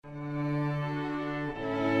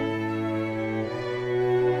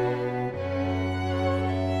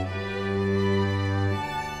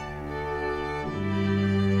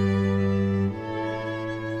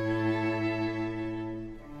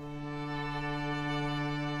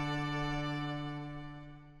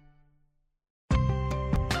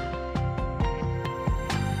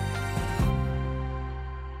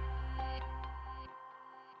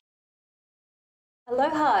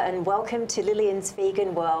Aloha and welcome to Lillian's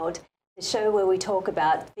Vegan World, the show where we talk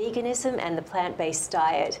about veganism and the plant-based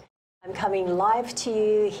diet. I'm coming live to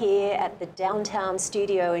you here at the downtown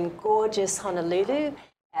studio in gorgeous Honolulu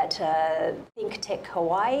at Think Tech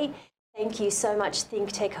Hawaii. Thank you so much,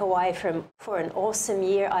 Think Tech Hawaii, for an awesome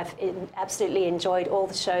year. I've absolutely enjoyed all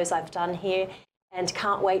the shows I've done here and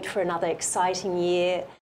can't wait for another exciting year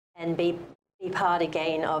and be part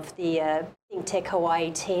again of the Think Tech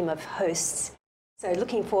Hawaii team of hosts. So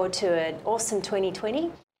looking forward to an awesome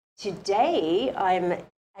 2020. Today, I'm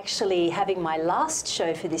actually having my last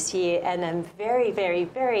show for this year, and I'm very, very,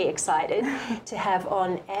 very excited to have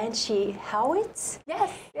on Angie Howitz.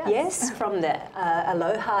 Yes, from the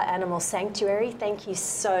Aloha Animal Sanctuary. Thank you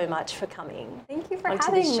so much for coming. Thank you for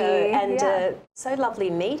having me. And so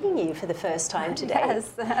lovely meeting you for the first time today.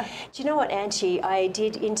 Yes. Do you know what, Angie? I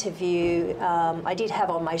did interview, I did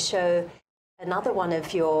have on my show another one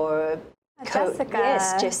of your Jessica.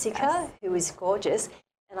 Yes, Jessica, who is gorgeous.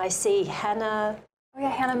 And I see Hannah. Oh yeah,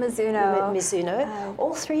 Hannah Mizuno.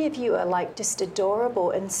 All three of you are like just adorable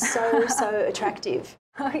and so attractive.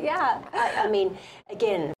 Oh yeah. I mean,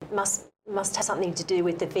 again, must have something to do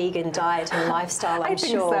with the vegan diet and lifestyle, I'm sure.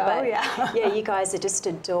 So, but yeah, you guys are just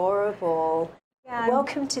adorable. Yeah.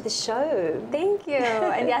 Welcome to the show. Thank you.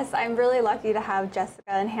 And yes, I'm really lucky to have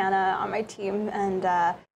Jessica and Hannah on my team,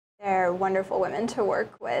 and they're wonderful women to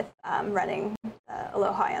work with running the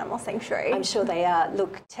Aloha Animal Sanctuary. I'm sure they are.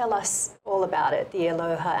 Look, tell us all about it, the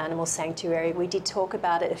Aloha Animal Sanctuary. We did talk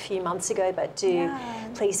about it a few months ago, but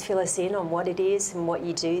please fill us in on what it is and what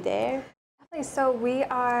you do there. Definitely. So we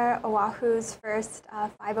are Oahu's first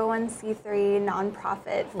 501c3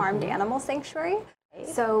 nonprofit farmed animal sanctuary. Okay.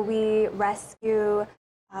 So we rescue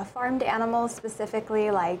farmed animals,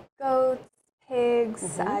 specifically like goats,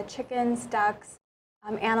 pigs, chickens, ducks,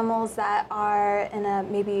 animals that are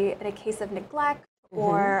maybe in a case of neglect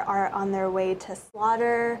or are on their way to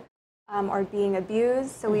slaughter or being abused.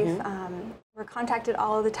 So we're contacted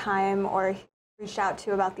all the time or reached out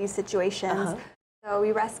to about these situations. So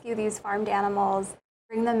we rescue these farmed animals,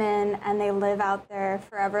 bring them in, and they live out their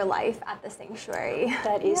forever life at the sanctuary.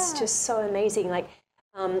 That is just so amazing. Like,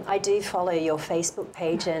 I do follow your Facebook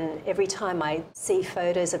page, and every time I see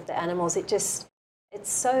photos of the animals, it's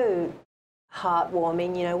so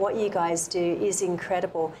heartwarming. You know, what you guys do is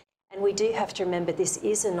incredible. And we do have to remember this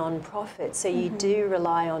is a non-profit, so you do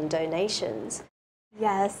rely on donations.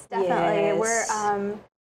 Yes, definitely. Yes. We're,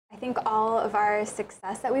 I think all of our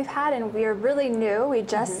success that we've had, and we're really new, we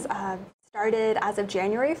just started as of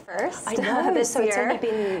January 1st. I know, this so year. It's only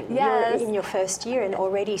been in your first year, and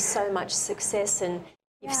already so much success, and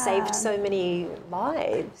you've saved so many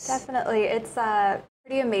lives. Definitely. It's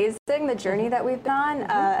pretty amazing, the journey that we've been on,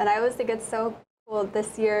 and I always think it's so cool.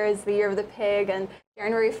 This year is the year of the pig, and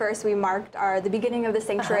January 1st we marked the beginning of the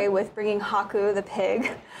sanctuary with bringing Haku, the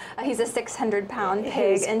pig. He's a 600-pound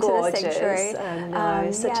pig into the sanctuary. I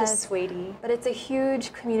know, such a sweetie. But it's a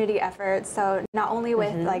huge community effort, so not only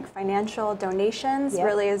with like financial donations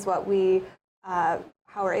really is what we, how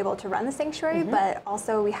we're able to run the sanctuary, but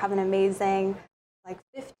also we have an amazing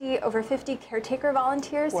over 50 caretaker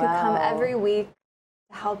volunteers who come every week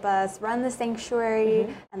to help us run the sanctuary,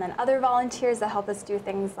 and then other volunteers that help us do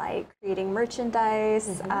things like creating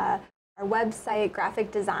merchandise, our website,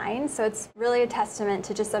 graphic design. So it's really a testament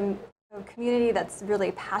to just a community that's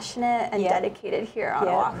really passionate and dedicated here on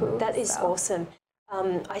Oahu. That is awesome.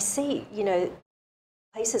 I see, you know,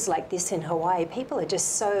 places like this in Hawaii, people are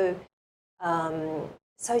just so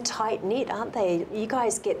tight-knit, aren't they? You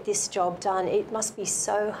guys get this job done. It must be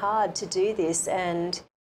so hard to do this, and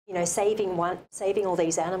you know, saving all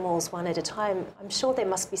these animals one at a time. I'm sure there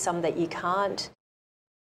must be some that you can't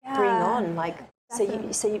bring on. Like, so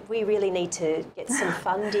we really need to get some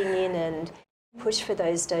funding in and push for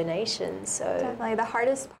those donations. So definitely, the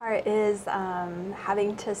hardest part is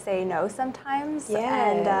having to say no sometimes.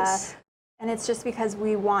 Yes. And it's just because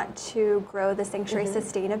we want to grow the sanctuary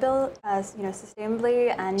sustainably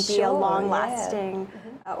and be a long-lasting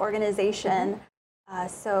organization.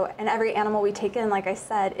 And every animal we take in, like I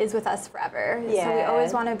said, is with us forever. So we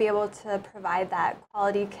always want to be able to provide that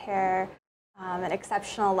quality care and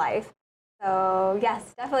exceptional life. So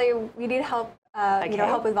yes, definitely we need help.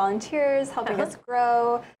 Help with volunteers, helping us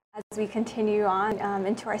grow as we continue on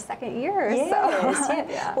into our second year.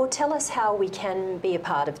 Yes, Well, tell us how we can be a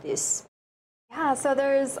part of this. Yeah, so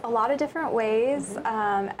there's a lot of different ways.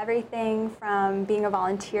 Everything from being a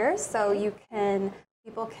volunteer, so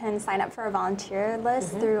people can sign up for a volunteer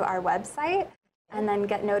list through our website, and then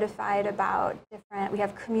get notified about we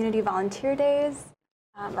have community volunteer days.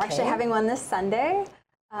 We're actually having one this Sunday.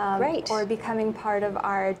 Great. or becoming part of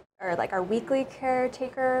our weekly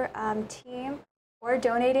caretaker team, or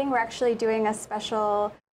donating. We're actually doing a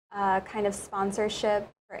special kind of sponsorship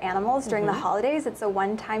for animals during the holidays. It's a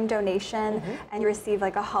one-time donation, and you receive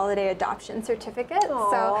like a holiday adoption certificate.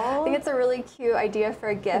 Aww. So I think it's a really cute idea for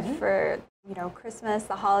a gift for Christmas,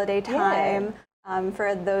 the holiday time,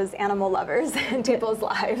 for those animal lovers in people's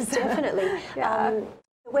lives. Definitely. Yeah.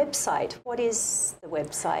 The website, what is the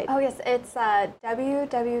website? Oh yes, it's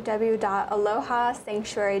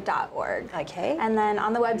www.alohasanctuary.org. Okay. And then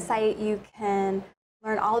on the website you can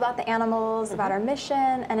learn all about the animals, about our mission,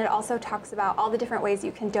 and it also talks about all the different ways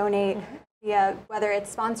you can donate via whether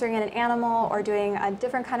it's sponsoring an animal or doing a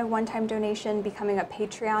different kind of one-time donation, becoming a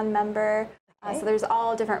Patreon member. So there's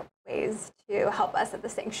all different ways to help us at the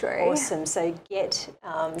sanctuary. Awesome. So get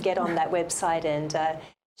on that website and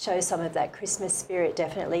show some of that Christmas spirit,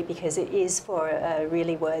 definitely, because it is for a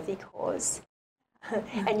really worthy cause.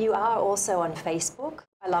 And you are also on Facebook.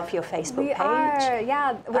 I love your Facebook page. We are,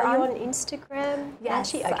 yeah. Are you on Instagram?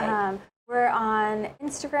 Yes. Okay. We're on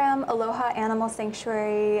Instagram, Aloha Animal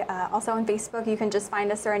Sanctuary. Also on Facebook, you can just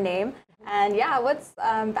find us or a name. And yeah, what's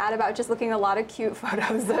bad about just looking at a lot of cute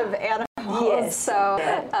photos of animals? Yes. So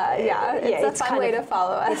it's a fun way to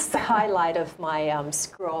follow us. It's the highlight of my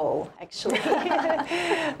scroll, actually.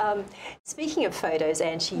 Speaking of photos,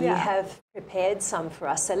 Angie, you have prepared some for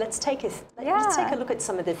us. So let's take a look at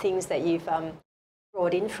some of the things that you've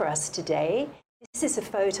brought in for us today. This is a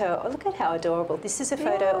photo. Oh, look at how adorable. This is a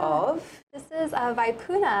photo of? This is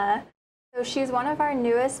Vaipuna. So she's one of our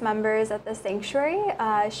newest members at the sanctuary.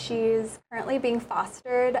 She's currently being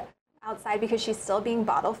fostered outside because she's still being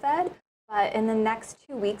bottle fed. But in the next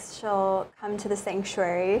 2 weeks, she'll come to the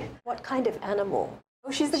sanctuary. What kind of animal?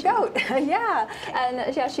 Oh, she's a goat. Yeah. Okay.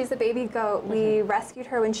 And yeah, she's a baby goat. We rescued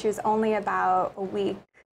her when she was only about a week.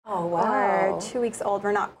 Oh, wow. Or 2 weeks old,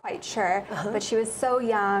 we're not quite sure. But she was so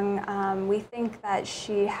young. We think that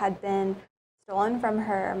she had been stolen from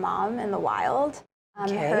her mom in the wild, her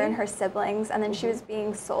and her siblings, and then she was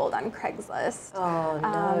being sold on Craigslist. Oh,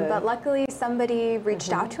 no. But luckily somebody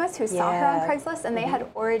reached out to us who saw her on Craigslist, and they had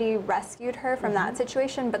already rescued her from that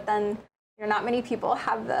situation. But then not many people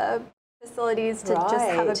have the facilities to just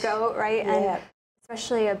have a goat, right? And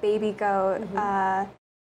especially a baby goat.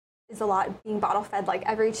 Is a lot being bottle fed like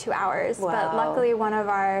every 2 hours. Wow. But luckily one of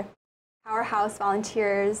our powerhouse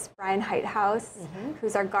volunteers, Brian Heighthouse,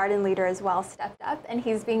 who's our garden leader as well, stepped up, and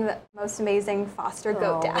he's being the most amazing foster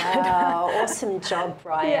goat dad. Wow, awesome job,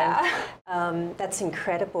 Brian. Yeah. That's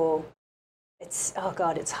incredible. It's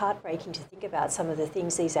heartbreaking to think about some of the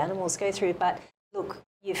things these animals go through. But look,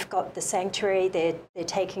 you've got the sanctuary, they're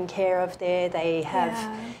taken care of there, they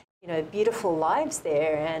have beautiful lives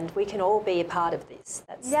there, and we can all be a part of this.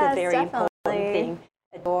 That's the very important thing.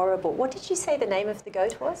 Adorable. What did you say the name of the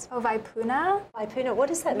goat was? Oh, Vaipuna. Vaipuna. What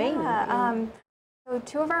does that mean? So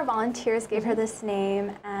 2 of our volunteers gave her this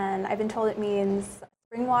name, and I've been told it means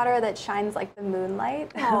spring water that shines like the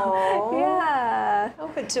moonlight. Oh. Yeah.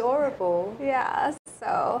 Oh, adorable. Yeah.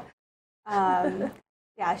 So,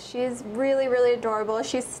 yeah, she's really, really adorable.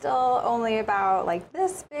 She's still only about like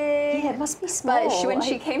this big. Yeah, it must be small. But when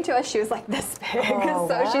she came to us, she was like this big. Oh,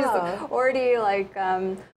 so she's already like,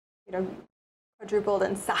 quadrupled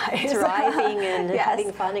in size. Thriving and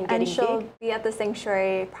having fun and getting big. And she'll be at the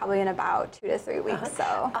sanctuary probably in about 2 to 3 weeks.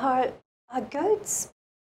 So are goats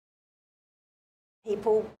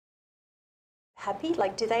people happy?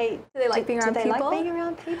 Like, do they like being around people? Do they like being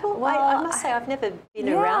around people? Well, I must say I've never been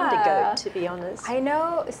around a goat, to be honest. I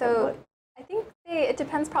know. So I think it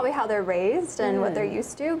depends probably how they're raised and what they're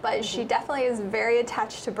used to, but she definitely is very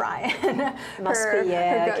attached to Brian, her goat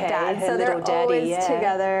dad. Her so they're little daddy, always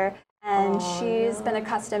together, and she's been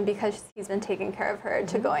accustomed, because he's been taking care of her,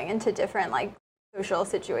 to going into different like social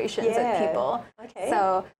situations with people. Okay.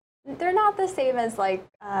 So they're not the same as like,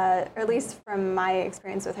 or at least from my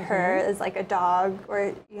experience with her, as like a dog,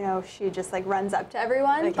 or she just like runs up to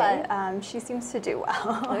everyone. But she seems to do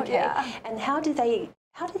well. Okay. Yeah. And how do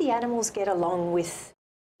the animals get along with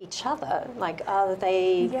each other? Like, are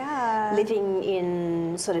they living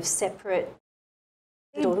in sort of separate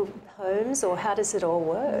little homes, or how does it all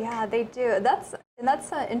work? Yeah, they do. That's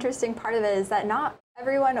an interesting part of it, is that not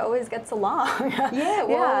everyone always gets along.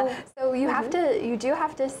 So you do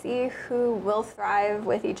have to see who will thrive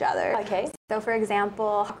with each other. Okay. So for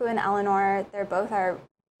example, Haku and Eleanor, they're both our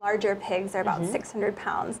larger pigs. They're about 600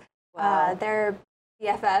 pounds. Wow. They're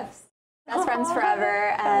BFFs, best friends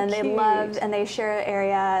forever, and they share an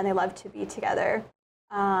area, and they love to be together.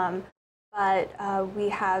 But we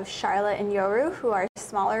have Charlotte and Yoru, who are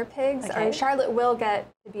smaller pigs. Or Charlotte will get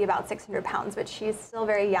to be about 600 pounds, but she's still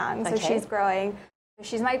very young, so she's growing.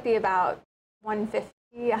 She might be about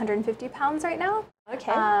 150 pounds right now.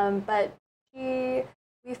 Okay. But we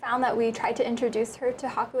found that we tried to introduce her to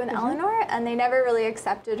Haku and Eleanor, and they never really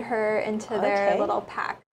accepted her into their little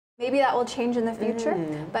pack. Maybe that will change in the future,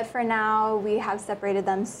 but for now we have separated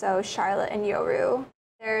them. So Charlotte and Yoru,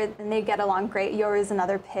 they get along great. Yoru's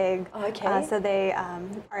another pig, so they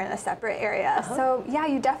are in a separate area. So yeah,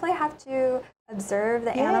 you definitely have to observe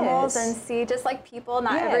the animals and see, just like people,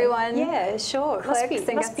 not everyone clicks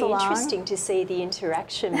and gets along. Interesting to see the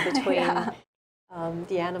interaction between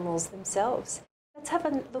the animals themselves. Let's have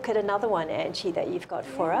a look at another one, Angie, that you've got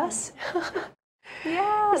for us.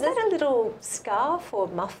 Yeah. Is that a little scarf or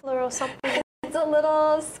muffler or something? It's a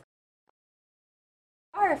little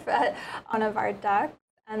scarf on one of our ducks.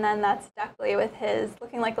 And then that's Duckley with his,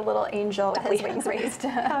 looking like a little angel with his wings raised.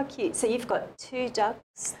 How cute. So you've got 2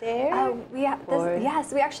 ducks there?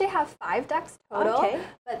 Yes, we actually have 5 ducks total.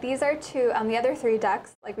 But these are 2, the other 3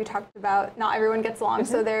 ducks, like we talked about, not everyone gets along,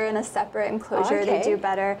 so they're in a separate enclosure. They do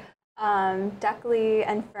better. Duckley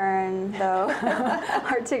and Fern, though,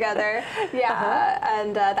 are together.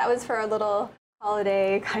 And that was for a little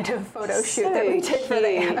holiday kind of photo shoot that we did for the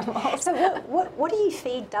animals. So what do you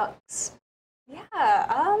feed ducks?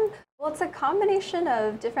 Yeah, well, it's a combination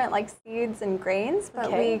of different seeds and grains, but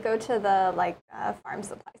we go to the farm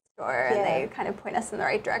supply store and they kind of point us in the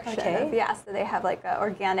right direction. So they have an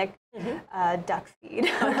organic duck feed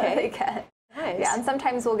that they get. Nice. Yeah, and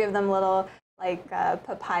sometimes we'll give them little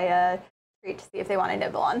papaya treat to see if they want to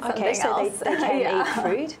nibble on something else. So they can eat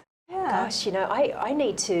fruit. Yeah. Gosh, I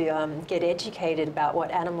need to get educated about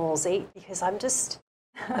what animals eat, because I'm just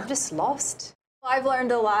lost. Well, I've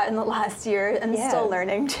learned a lot in the last year and still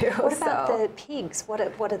learning too. What about the pigs? What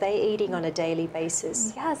are they eating on a daily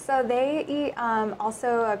basis? Yeah, so they eat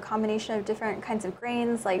also a combination of different kinds of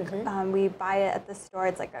grains. We buy it at the store.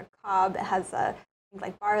 It's like a cob. It has things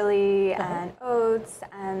like barley and oats,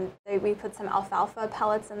 and we put some alfalfa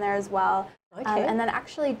pellets in there as well. And then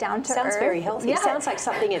actually down to Sounds earth. very healthy. Yeah. It sounds like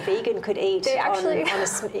something a vegan could eat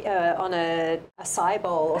on a acai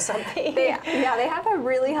bowl or something. They have a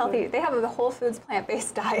really healthy, they have a whole foods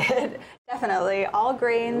plant-based diet, definitely. All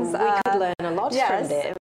grains. We could learn a lot from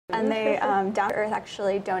them. And they, Down to Earth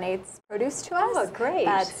actually donates produce to us. Oh, great.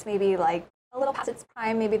 That's maybe a little past its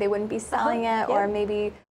prime, maybe they wouldn't be selling it, or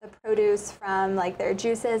maybe the produce from their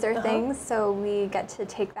juices or things. So we get to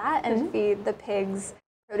take that and feed the pigs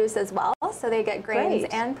produce as well, so they get grains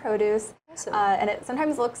and produce. Awesome. And it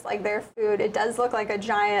sometimes looks like their food. It does look like a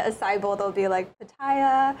giant acai bowl. There'll be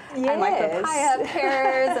pitaya and papaya,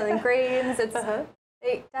 pears, and then grains. It's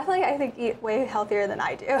they definitely, I think, eat way healthier than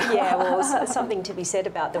I do. Yeah, well, something to be said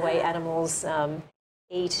about the way animals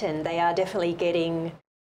eat, and they are definitely getting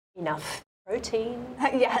enough protein.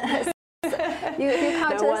 Yes. You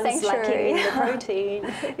come to the sanctuary. Lacking in the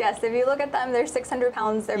protein. Yes, if you look at them, they're 600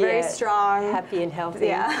 pounds. They're very strong. Happy and healthy.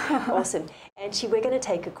 Yeah. Awesome. Angie, we're going to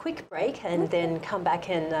take a quick break and then come back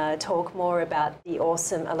and talk more about the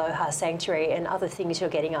awesome Aloha Sanctuary and other things you're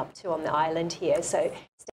getting up to on the island here. So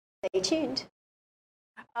stay tuned.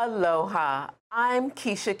 Aloha. I'm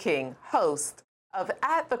Keisha King, host of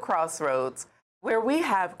At the Crossroads, where we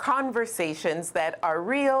have conversations that are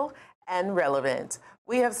real and relevant.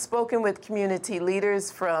 We have spoken with community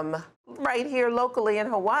leaders from right here locally in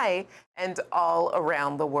Hawaii and all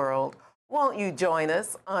around the world. Won't you join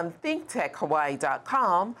us on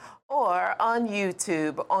thinktechhawaii.com or on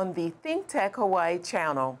YouTube on the Think Tech Hawaii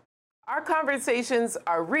channel? Our conversations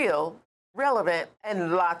are real, relevant,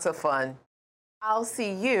 and lots of fun. I'll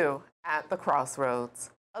see you at the crossroads.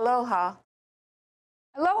 Aloha.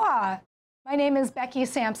 Aloha. My name is Becky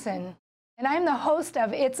Sampson, and I'm the host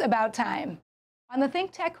of It's About Time on the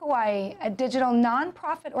Think Tech Hawaii, a digital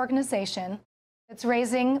nonprofit organization that's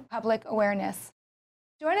raising public awareness.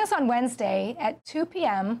 Join us on Wednesday at 2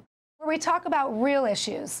 p.m. where we talk about real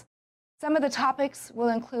issues. Some of the topics will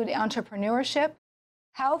include entrepreneurship,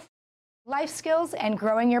 health, life skills, and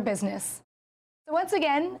growing your business. So once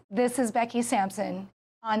again, this is Becky Sampson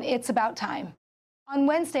on It's About Time on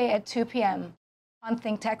Wednesday at 2 p.m. on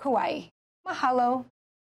Think Tech Hawaii. Mahalo.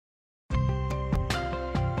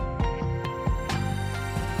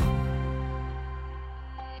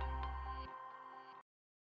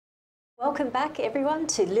 Welcome back, everyone,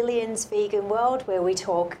 to Lillian's Vegan World, where we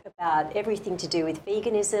talk about everything to do with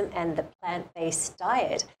veganism and the plant-based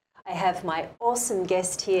diet. I have my awesome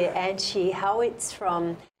guest here, Angie Howitz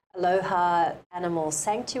from Aloha Animal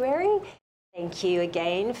Sanctuary. Thank you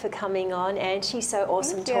again for coming on, Angie. So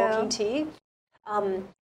awesome talking to you.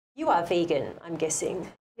 You are vegan, I'm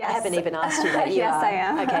guessing. Yes. I haven't even asked you that. You Yes, are. I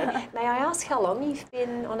am. Okay. May I ask how long you've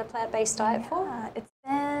been on a plant-based diet for? It's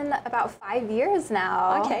been been about 5 years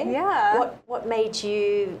now. Okay. Yeah. What made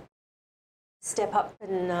you step up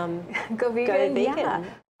and go vegan? Yeah.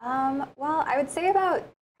 Well, I would say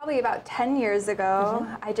probably about 10 years ago,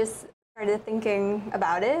 I just started thinking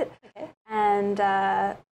about it. Okay. And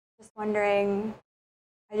just wondering,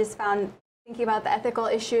 I just found thinking about the ethical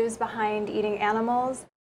issues behind eating animals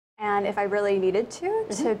and if I really needed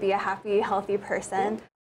to be a happy, healthy person.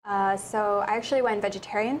 So I actually went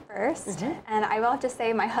vegetarian first, and I will have to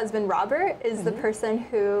say my husband Robert is the person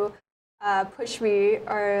who pushed me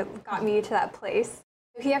or got me to that place.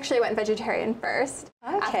 He actually went vegetarian first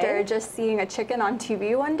after just seeing a chicken on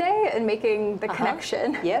TV one day and making the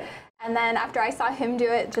connection. Yep. And then after I saw him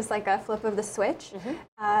do it, just like a flip of the switch,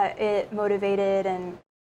 it motivated and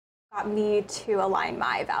got me to align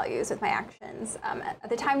my values with my actions. At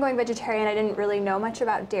the time going vegetarian, I didn't really know much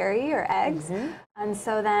about dairy or eggs. And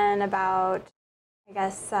so then about, I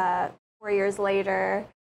guess, 4 years later,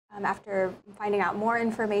 after finding out more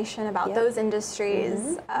information about those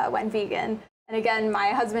industries, went vegan. And again,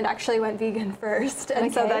 my husband actually went vegan first.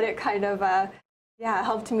 And so that it kind of,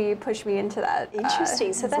 helped me, push me into that.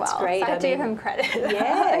 Interesting. So that's well. great. So I have to give him credit.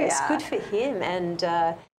 Yeah, it's good for him. And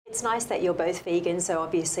it's nice that you're both vegan, so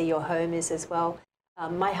obviously your home is as well.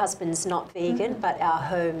 My husband's not vegan, but our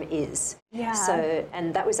home is. Yeah. So,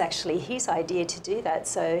 and that was actually his idea to do that.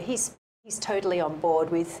 So he's totally on board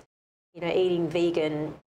with, eating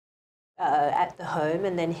vegan at the home,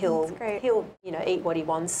 and then he'll eat what he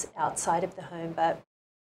wants outside of the home. But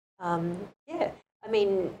yeah, I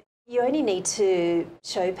mean, you only need to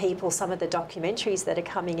show people some of the documentaries that are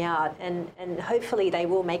coming out, and hopefully they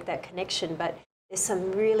will make that connection. But there's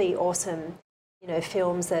some really awesome,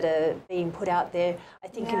 films that are being put out there. I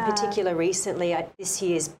think in particular recently, this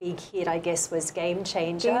year's big hit, I guess, was Game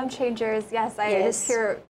Changer. Game Changers, yes. I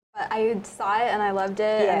saw it and I loved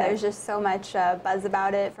it, and there's just so much buzz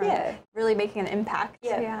about it from really making an impact.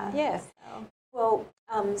 Yeah. So. Well,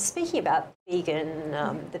 speaking about vegan,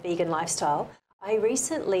 the vegan lifestyle, I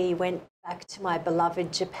recently went back to my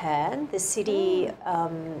beloved Japan, the city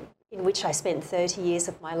in which I spent 30 years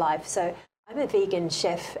of my life. So I'm a vegan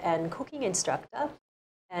chef and cooking instructor,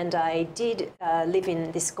 and I did live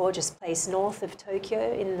in this gorgeous place north of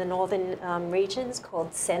Tokyo in the northern regions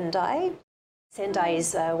called Sendai. Sendai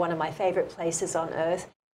is one of my favorite places on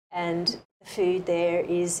earth, and the food there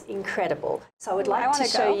is incredible. So I would like to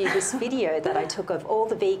show you this video that I took of all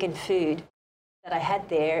the vegan food that I had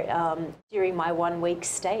there during my 1 week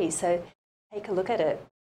stay. So take a look at it.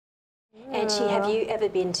 Anchi, have you ever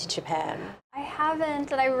been to Japan? I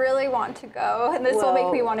haven't, and I really want to go, and this will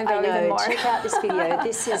make me want to go even more. Check out this video.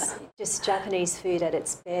 This is just Japanese food at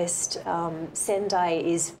its best. Sendai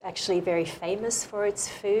is actually very famous for its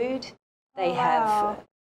food. They have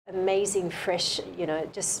amazing fresh,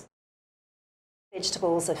 just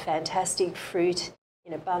vegetables are fantastic, fruit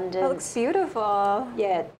in abundance. It looks beautiful.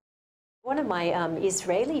 Yeah. One of my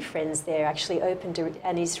Israeli friends there actually opened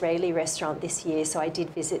an Israeli restaurant this year, so I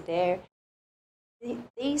did visit there.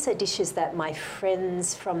 These are dishes that my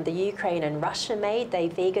friends from the Ukraine and Russia made. They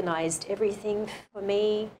veganized everything for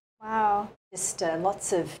me. Wow. Just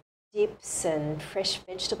lots of dips and fresh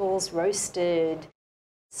vegetables, roasted,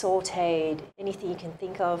 sauteed, anything you can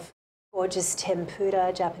think of. Gorgeous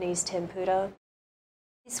tempura, Japanese tempura.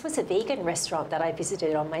 This was a vegan restaurant that I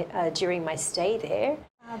visited on during my stay there.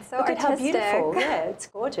 Wow, it's so Look artistic. at how beautiful. Yeah, it's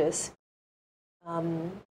gorgeous.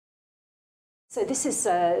 So this is,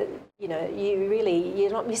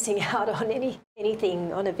 you're not missing out on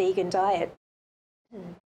anything on a vegan diet.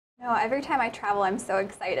 No, every time I travel, I'm so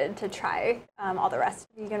excited to try all the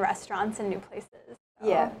vegan restaurants and new places. So.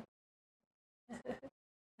 Yeah.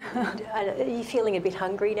 Are you feeling a bit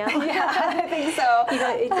hungry now? Yeah, I think so.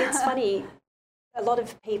 It's funny. A lot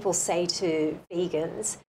of people say to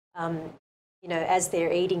vegans, as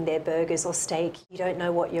they're eating their burgers or steak, you don't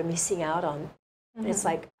know what you're missing out on. And it's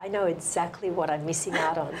like, I know exactly what I'm missing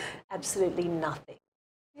out on. Absolutely nothing.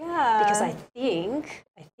 Yeah. Because I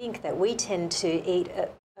think that we tend to eat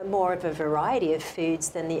a more of a variety of foods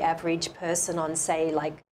than the average person on, say,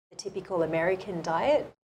 like the typical American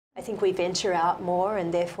diet. I think we venture out more,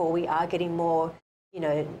 and therefore we are getting more,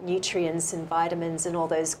 nutrients and vitamins and all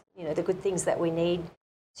those, the good things that we need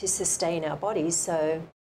to sustain our bodies. So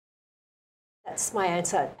that's my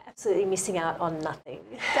answer. Absolutely missing out on nothing.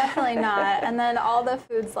 Definitely not. And then all the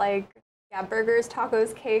foods like burgers,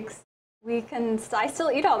 tacos, cakes, I still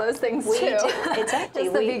eat all those things too. Exactly.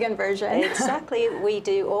 Just the vegan version. Exactly. We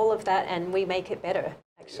do all of that, and we make it better,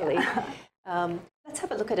 actually. Yeah. Let's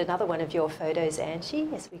have a look at another one of your photos, Angie,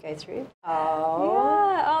 as we go through.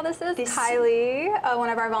 Yeah. Oh, this is Kylie, one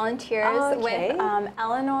of our volunteers, with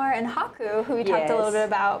Eleanor and Haku, who we talked a little bit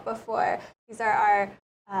about before. These are our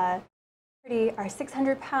our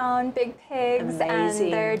 600-pound big pigs,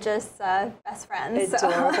 and they're just best friends.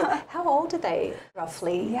 Adorable. So. How old are they,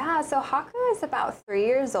 roughly? Yeah, so Haku is about 3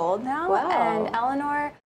 years old now, and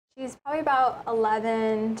Eleanor, she's probably about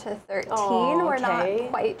 11 to 13. Oh, We're not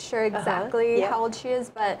quite sure exactly how old she is,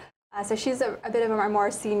 but so she's a bit of a more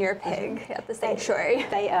senior pig at the sanctuary.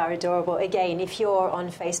 They are adorable. Again, if you're on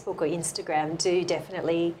Facebook or Instagram, do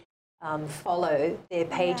definitely follow their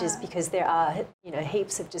pages because there are,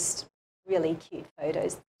 heaps of just really cute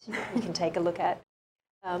photos you can take a look at.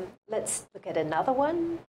 Let's look at another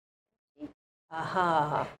one.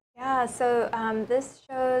 Yeah, so this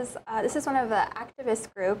shows, this is one of the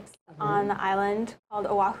activist groups on the island called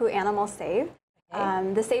Oahu Animal Save.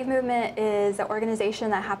 The Save movement is an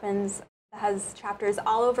organization that has chapters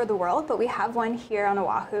all over the world, but we have one here on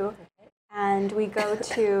Oahu. And we go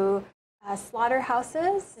to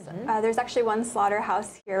slaughterhouses. There's actually one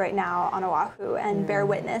slaughterhouse here right now on Oahu, and bear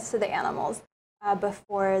witness to the animals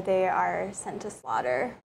before they are sent to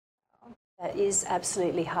slaughter. That is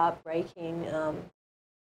absolutely heartbreaking.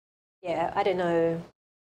 Yeah, I don't know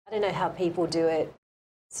how people do it.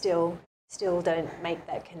 Still don't make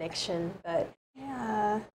that connection. But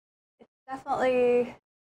yeah, it's definitely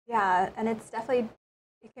and it's definitely.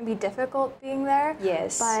 It can be difficult being there.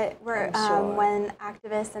 Yes, but we're when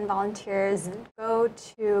activists and volunteers go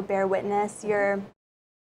to bear witness, you're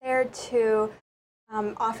there to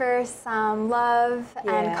offer some love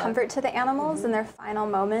and comfort to the animals in their final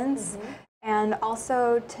moments, and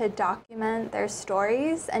also to document their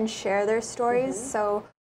stories and share their stories. So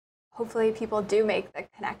hopefully people do make the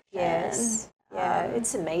connection. Yes. Yeah,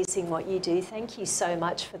 it's amazing what you do. Thank you so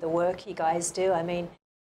much for the work you guys do. I mean,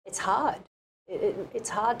 it's hard. It's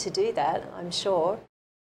hard to do that, I'm sure.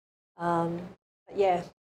 But yeah,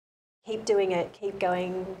 keep doing it, keep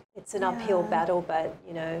going. It's an uphill battle, but,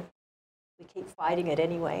 we keep fighting it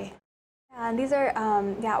anyway. Yeah, and these are,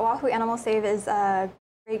 Oahu Animal Save is a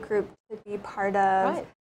great group to be part of. Right.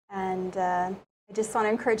 And I just want to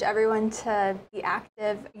encourage everyone to be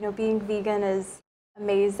active. Being vegan is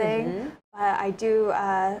amazing, but I do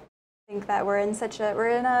think that we're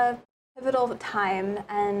in a pivotal time,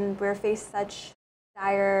 and we're faced such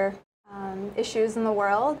dire issues in the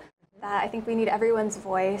world that I think we need everyone's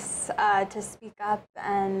voice to speak up,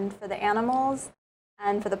 and for the animals,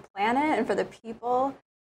 and for the planet, and for the people.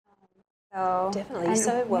 Definitely,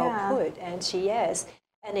 so well put, Angie. Yes,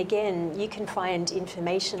 and again, you can find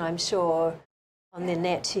information, I'm sure, on the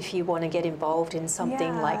net if you want to get involved in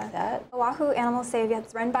something like that. Oahu Animal Save,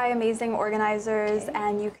 it's run by amazing organizers,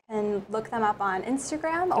 and you can look them up on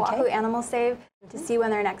Instagram, Oahu Animal Save, to see when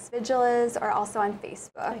their next vigil is, or also on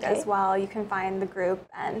Facebook as well. You can find the group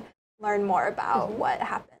and learn more about what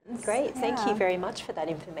happens. Great, thank you very much for that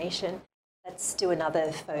information. Let's do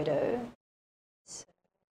another photo.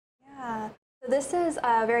 So this is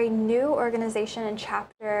a very new organization and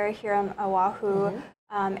chapter here on Oahu.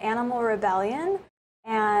 Animal Rebellion,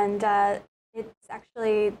 and it's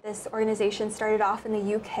actually, this organization started off in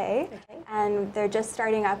the UK, and they're just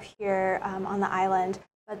starting up here on the island,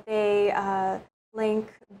 but they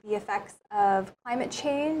link the effects of climate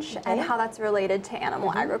change and how that's related to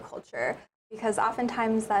animal agriculture, because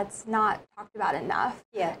oftentimes that's not talked about enough.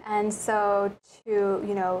 And so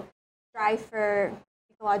to strive for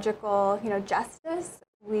ecological justice,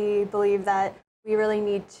 we believe that we really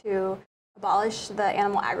need to abolish the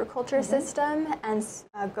animal agriculture system and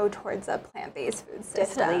go towards a plant-based food system.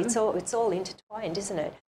 Definitely, it's all intertwined, isn't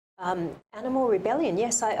it? Animal Rebellion,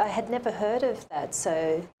 yes, I had never heard of that,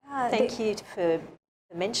 so thank you for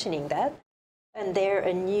mentioning that. And they're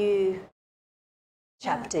a new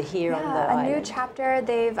chapter here on the island. A new chapter.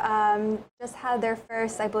 They've just had their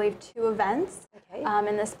first, I believe, 2 events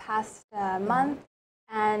in this past month.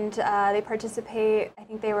 And they participate, I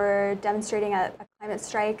think they were demonstrating a climate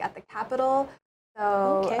strike at the Capitol.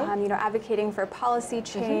 So, advocating for policy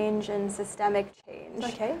change and systemic change.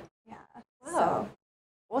 Yeah. Wow. So.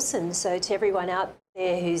 Awesome. So to everyone out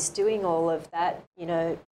there who's doing all of that,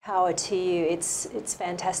 power to you. It's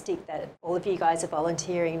fantastic that all of you guys are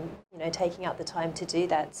volunteering, taking out the time to do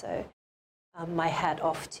that. So my hat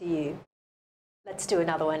off to you. Let's do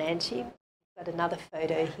another one, Angie. Got another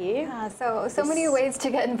photo here. Yeah, so many ways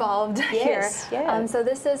to get involved here. So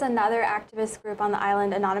this is another activist group on the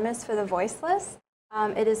island, Anonymous for the Voiceless.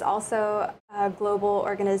 It is also a global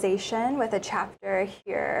organization with a chapter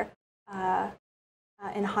here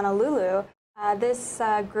in Honolulu. This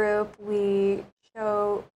group, we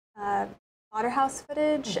show slaughterhouse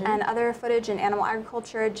footage and other footage in animal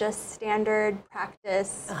agriculture, just standard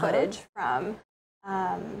practice footage from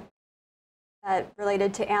that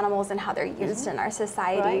related to animals and how they're used in our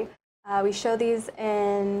society. We show these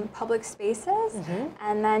in public spaces,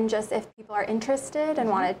 and then just if people are interested and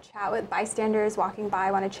want to chat with bystanders walking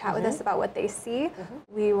by, want to chat with us about what they see,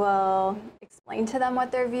 we will explain to them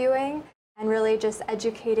what they're viewing, and really just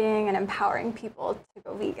educating and empowering people to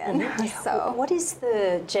go vegan. So, what is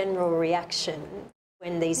the general reaction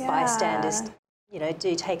when these bystanders, you know,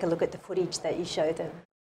 do take a look at the footage that you show them?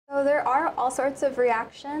 So there are all sorts of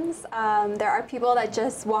reactions. There are people that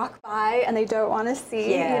just walk by and they don't want to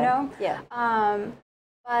see, you know?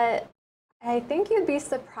 But I think you'd be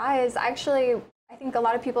surprised. Actually, I think a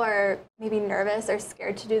lot of people are maybe nervous or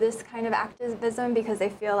scared to do this kind of activism because they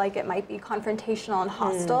feel like it might be confrontational and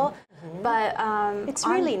hostile. But it's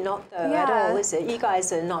really not though at all, is it? You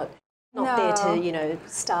guys are not there to, you know,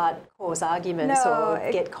 cause arguments or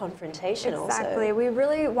get confrontational. Exactly. So. We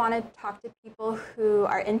really want to talk to people who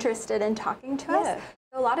are interested in talking to us.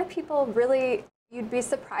 So a lot of people really, you'd be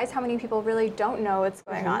surprised how many people really don't know what's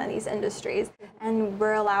going on in these industries. And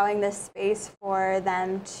we're allowing this space for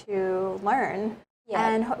them to learn.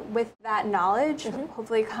 And with that knowledge,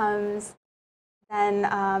 hopefully comes then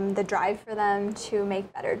the drive for them to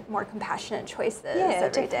make better, more compassionate choices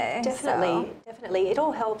every day. Definitely, definitely. It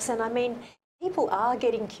all helps. And I mean, people are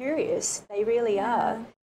getting curious. They really are.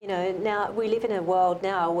 You know, now we live in a world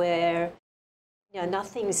now where, you know,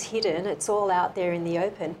 nothing's hidden. It's all out there in the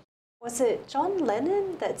open. Was it John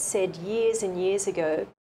Lennon that said years and years ago,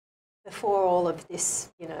 before all of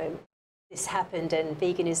this, you know, this happened and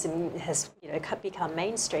veganism has, you know, become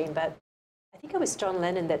mainstream, but I think it was John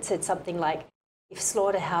Lennon that said something like, if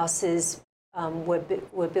slaughterhouses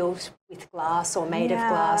were built with glass or made of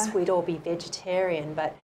glass, we'd all be vegetarian.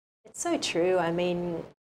 But it's so true. I mean,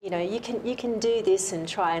 you know, you can do this and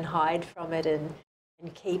try and hide from it and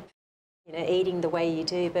keep, you know, eating the way you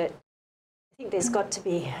do. But I think there's got to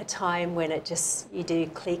be a time when it just, you do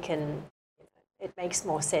click and it makes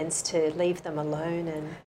more sense to leave them alone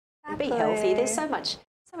and be healthy. There's so much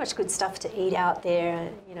good stuff to eat out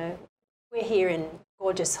there. You know, we're here in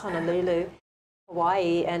gorgeous Honolulu,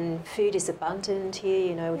 Hawaii, and food is abundant here.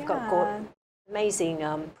 You know, we've got amazing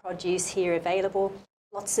produce here available,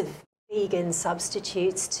 lots of vegan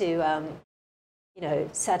substitutes to, you know,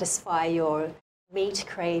 satisfy your meat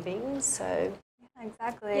cravings. So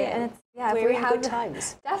exactly, and it's we're in good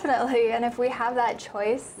times. Definitely, and if we have that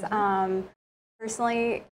choice,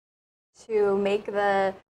 personally, to make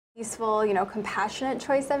the peaceful, you know, compassionate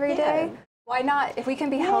choice every day. Why not? If we can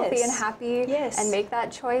be healthy and happy and make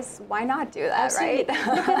that choice, why not do that, right?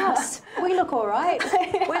 Look at us. We look all right.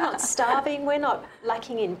 We're not starving. We're not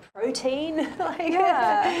lacking in protein.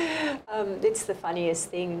 It's the funniest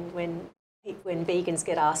thing when vegans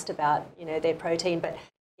get asked about, you know, their protein. But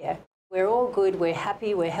yeah, we're all good. We're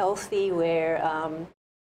happy. We're healthy. We're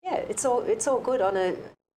it's all good on a,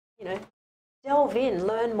 you know. Delve in,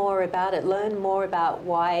 learn more about it, learn more about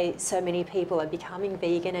why so many people are becoming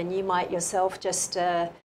vegan, and you might yourself just,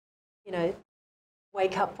 you know,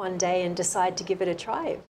 wake up one day and decide to give it a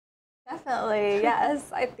try. Definitely,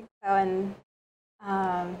 yes, I think so, and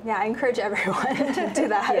I encourage everyone to do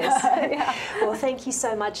that. Well, thank you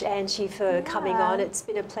so much, Angie, for coming on. It's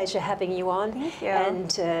been a pleasure having you on. Thank you.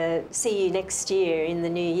 And see you next year in the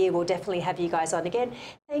new year. We'll definitely have you guys on again.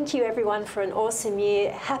 Thank you, everyone, for an awesome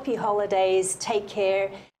year. Happy holidays. Take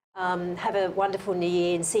care. Have a wonderful new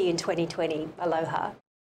year and see you in 2020. Aloha.